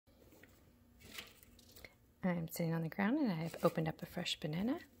I'm sitting on the ground and I've opened up a fresh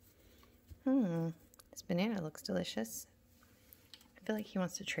banana. This banana looks delicious. I feel like he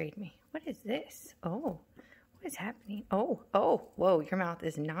wants to trade me. What is this? Oh, what is happening? Oh, whoa, your mouth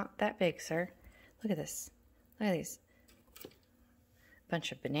is not that big, sir. Look at this. Look at these.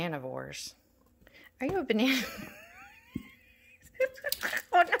 Bunch of bananavores. Are you a banana?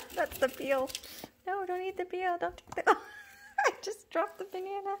 Oh no, that's the peel. No, don't eat the peel. Don't take the... I just dropped the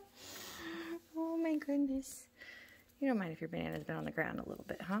banana. Oh my goodness. You don't mind if your banana's been on the ground a little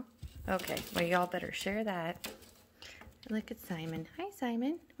bit, huh? Okay, well y'all better share that. Look at Simon. Hi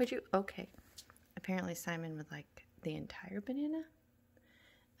Simon. Would you... Okay. Apparently Simon would like the entire banana.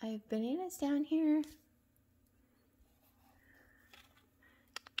 I have bananas down here.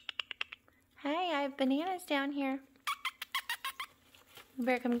 Hi, I have bananas down here. You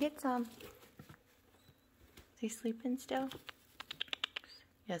better come get some. Is he sleeping still?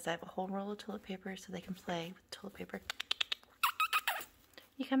 Yes, I have a whole roll of toilet paper so they can play with toilet paper.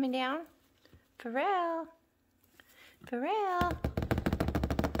 You coming down? For real? For real?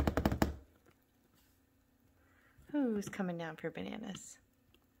 Who's coming down for bananas?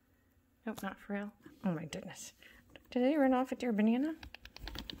 Nope, not for real. Oh my goodness. Did they run off with your banana?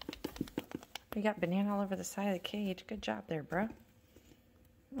 You got banana all over the side of the cage. Good job there, bro.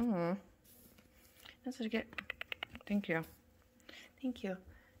 That's what I get. Thank you. Thank you.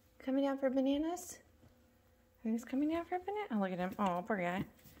 Coming down for bananas? Who's coming down for a banana? Oh, look at him. Oh, poor guy.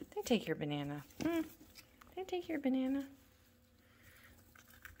 They take your banana. They take your banana.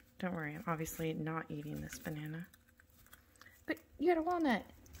 Don't worry, I'm obviously not eating this banana. But you got a walnut.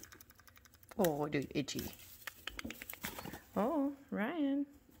 Oh, dude, itchy. Oh, Ryan.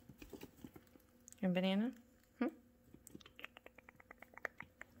 Your banana?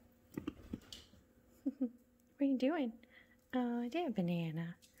 What are you doing? Oh, I did a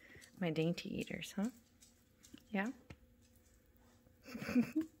banana. My dainty eaters, huh? Yeah?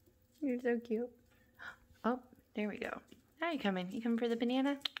 You're so cute. Oh, there we go. Now you coming? You coming for the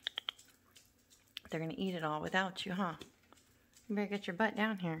banana? They're gonna eat it all without you, huh? You better get your butt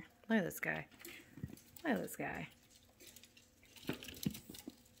down here. Look at this guy. Look at this guy.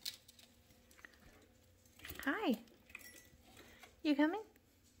 Hi. You coming?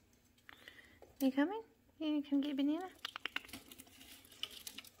 You coming? You gonna come get a banana?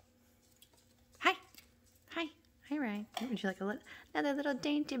 Hi. Hi. Hi, Ryan. Would you like another little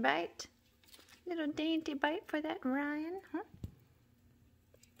dainty bite? Little dainty bite for that Ryan, huh?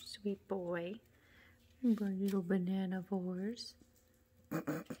 Sweet boy. My little bananavores.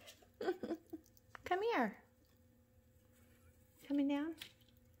 Come here. Coming down?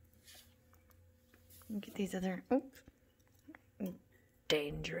 Get these other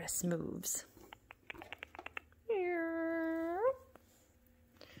dangerous moves.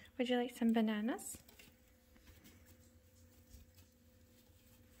 Would you like some bananas?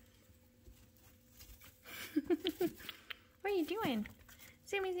 What are you doing?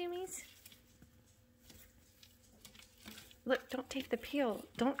 Zoomies. Look, don't take the peel.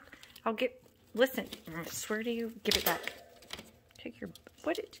 Listen, I swear to you, give it back. Take your,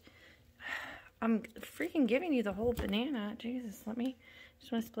 I'm freaking giving you the whole banana. Jesus, just want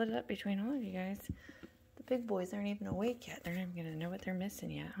to split it up between all of you guys. The big boys aren't even awake yet. They're not even going to know what they're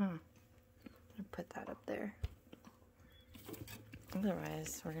missing yet, huh? I'll put that up there.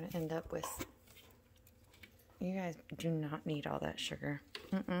 Otherwise, we're going to end up with... You guys do not need all that sugar.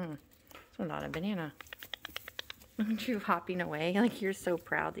 It's not a banana. Aren't you hopping away? Like you're so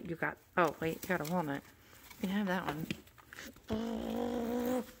proud that you got... Oh, wait, you got a walnut. You can have that one.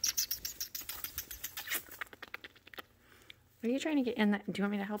 Are you trying to get in that? Do you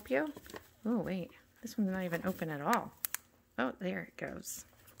want me to help you? Oh, wait. This one's not even open at all. Oh, there it goes.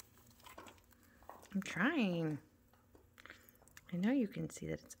 I'm trying. I know you can see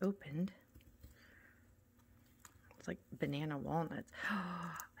that it's opened. It's like banana walnuts.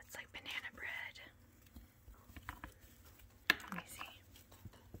 Oh, it's like banana bread. Let me see.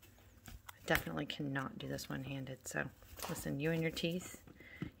 I definitely cannot do this one-handed, so listen, you and your teeth,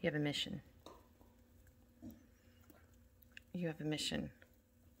 you have a mission. You have a mission.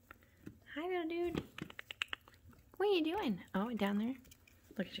 Hi, little dude. What are you doing? Oh, down there?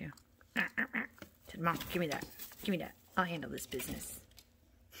 Look at you. Said, Mom, give me that. Give me that. I'll handle this business.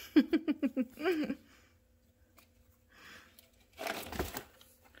 Look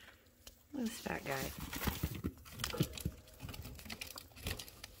at this fat guy.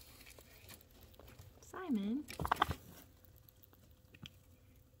 Simon. I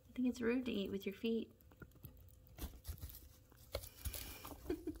think it's rude to eat with your feet.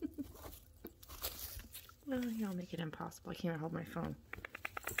 Well, y'all make it impossible. I can't hold my phone.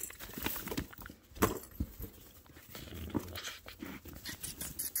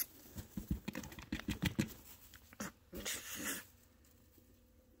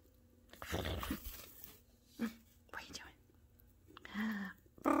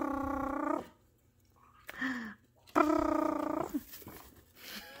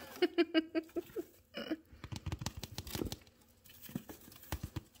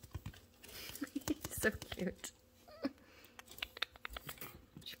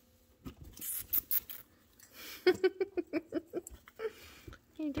 What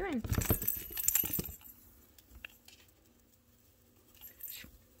are you doing?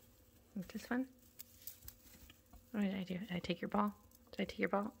 This one? What did I do? Did I take your ball? Did I take your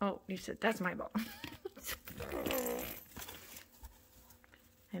ball? Oh, you said that's my ball.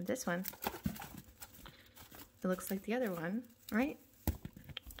 I have this one. It looks like the other one, right?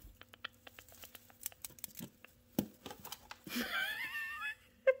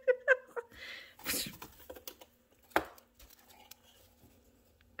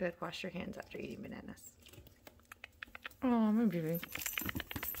 Good. Wash your hands after eating bananas. Oh, my baby.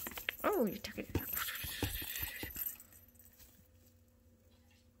 Oh, you took it.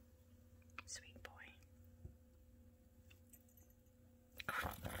 Sweet boy.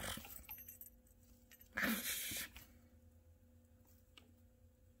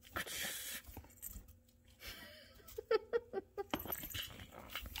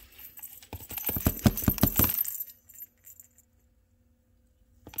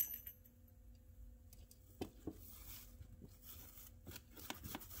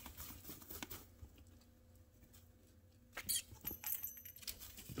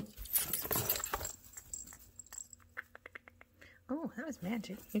 Oh, that was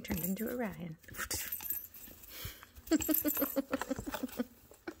magic. You turned into a Ryan.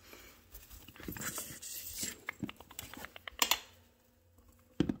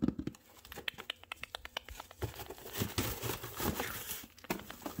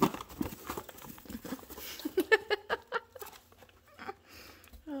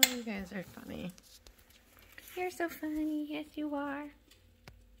 Oh, you guys are funny. You're so funny. Yes, you are.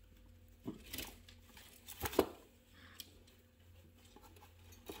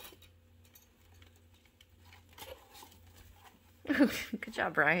 Good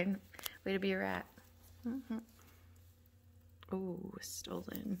job, Brian. Way to be a rat. Oh,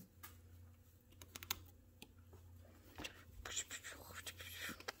 stolen.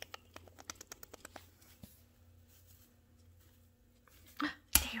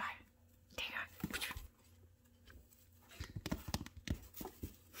 There you are. There you are.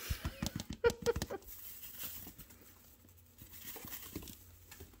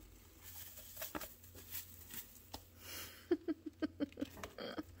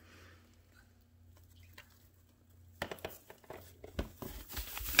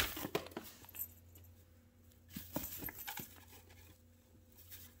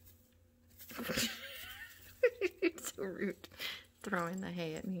 It's so rude. Throwing the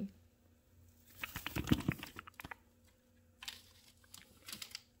hay at me.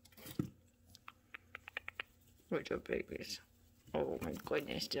 What's up, babies? Oh my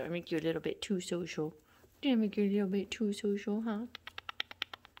goodness, did I make you a little bit too social? Did I make you a little bit too social, huh?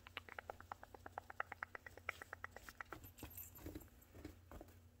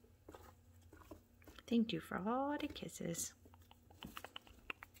 Thank you for all the kisses.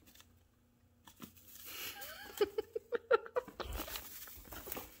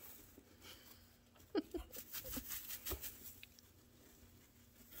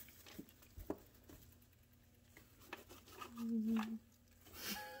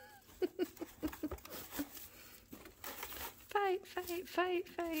 Fight, fight, fight,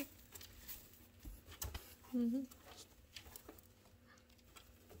 fight. Okay.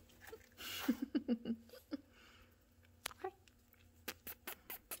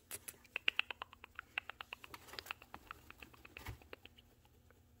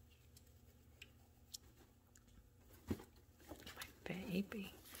 My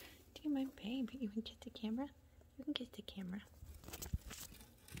baby. Do you my baby? You can kiss the camera? You can kiss the camera.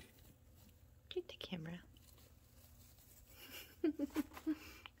 Kiss the camera.